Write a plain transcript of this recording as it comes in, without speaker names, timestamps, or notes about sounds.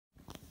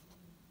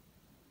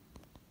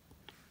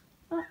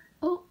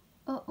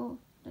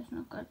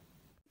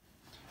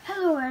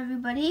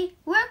everybody,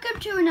 welcome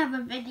to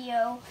another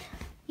video.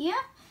 Yeah,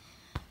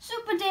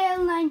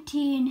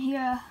 SuperDale19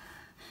 here.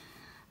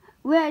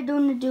 We're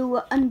going to do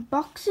an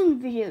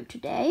unboxing video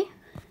today.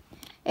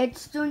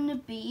 It's going to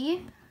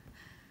be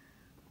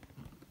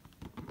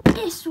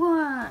this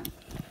one.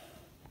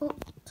 Oh,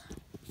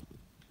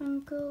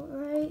 go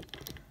right.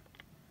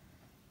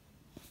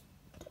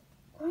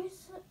 Where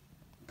is it?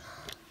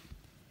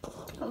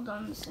 Hold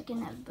on a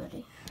second,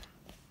 everybody.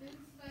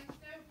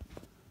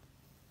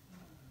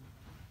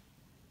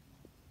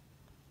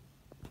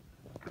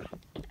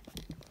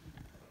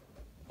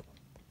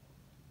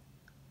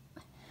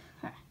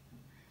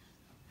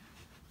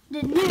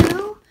 The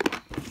new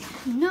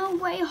No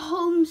Way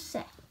Home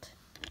set.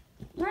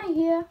 Right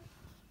here,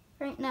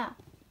 right now.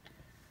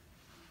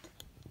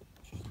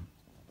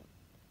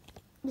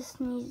 This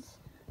needs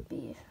to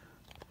be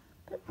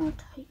a bit more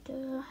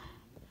tighter.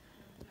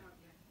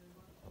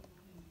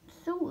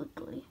 So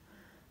ugly.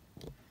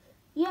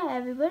 Yeah,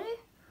 everybody.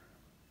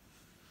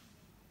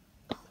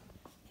 I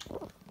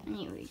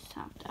need to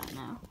restart that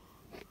now.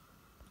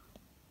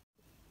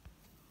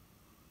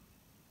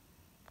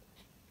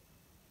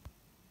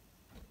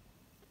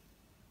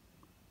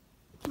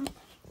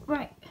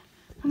 Right,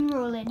 I'm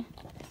rolling.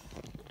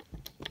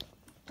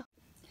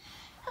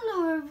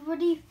 Hello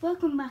everybody,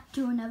 welcome back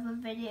to another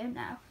video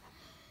now.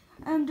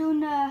 I'm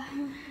doing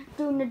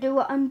to do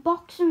an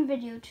unboxing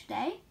video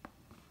today.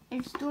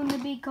 It's going to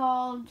be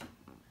called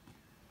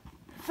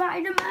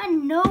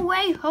Spider-Man No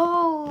Way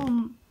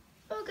Home.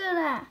 Look at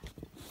that,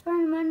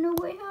 Spider-Man No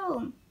Way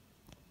Home.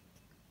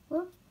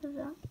 What is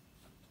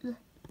that?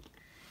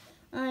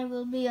 I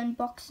will be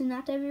unboxing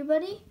that,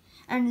 everybody,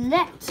 and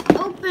let's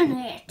open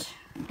it.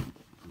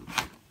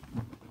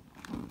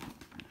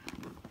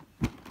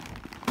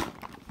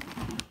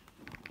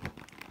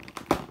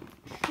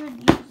 Should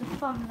use the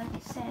thumb like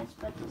it says,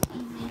 but it's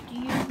easier to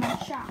use my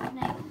sharp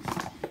nails.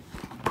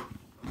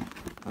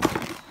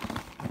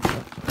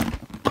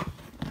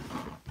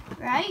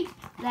 Right,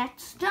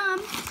 that's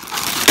done.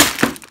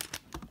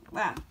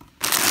 Wow.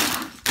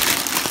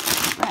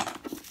 Right,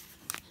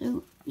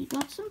 so we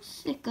got some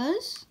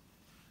stickers.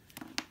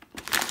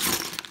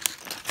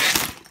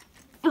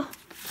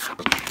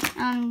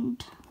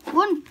 And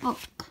one book.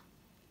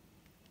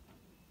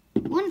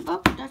 One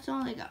book, that's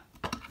all I got.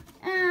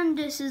 And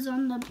this is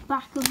on the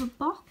back of a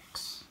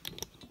box.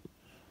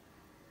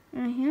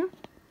 Right here.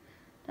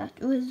 That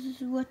was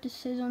what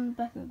this is on the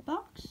back of the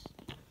box.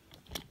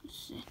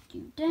 Set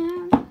you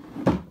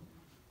down.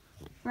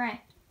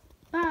 Right.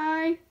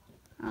 Bye.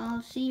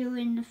 I'll see you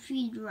in the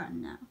feed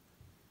run now.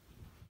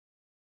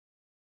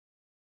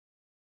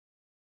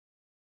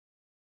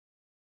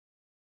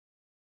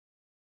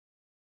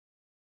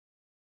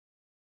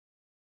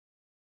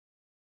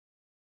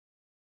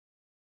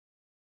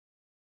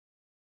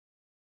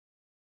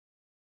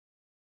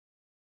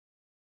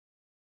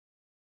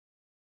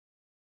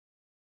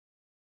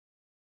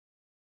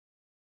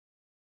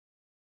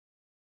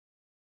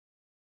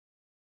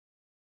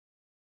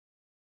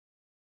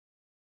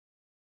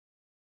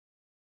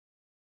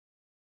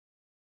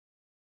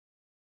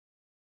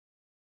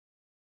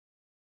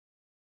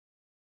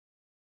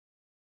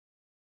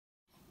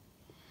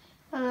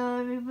 Hello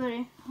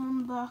everybody,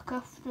 I'm back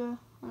after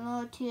a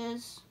lot of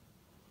tears.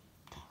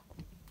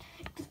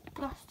 This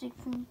plastic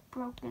thing's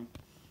broken.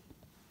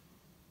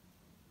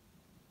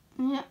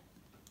 Yep,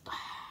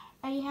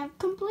 I have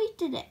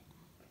completed it.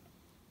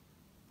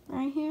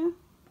 Right here,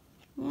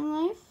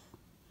 real life.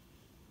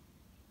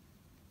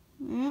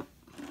 Yep.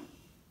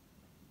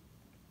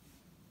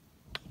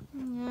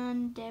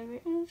 And there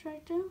it is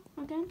right there,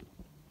 again.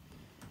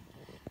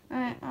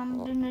 Alright, I'm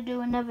gonna do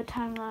another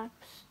time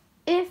lapse.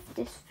 If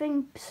this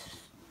thing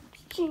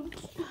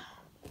stinks,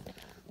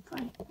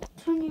 fine,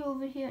 turn you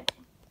over here.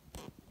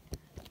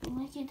 Don't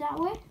like it that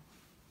way?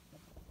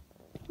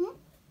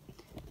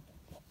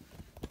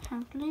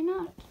 Apparently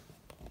not.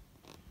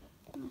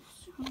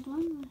 Hold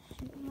on, let's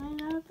see the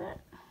light out of it.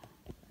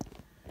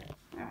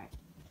 Alright.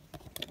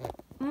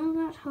 Will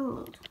that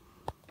hold?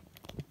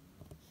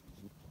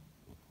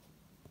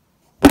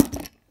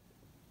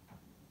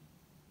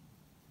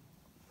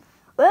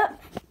 Well,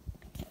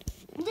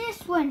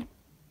 this one.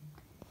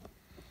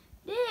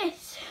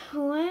 This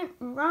went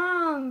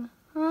wrong.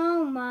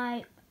 Oh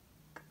my.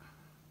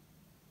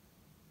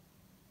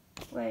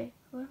 Wait,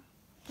 what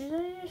did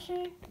I just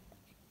say?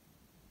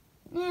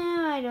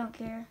 No, I don't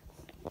care.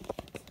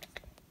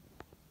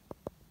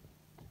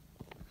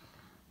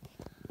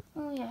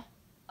 Oh yeah.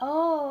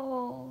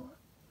 Oh,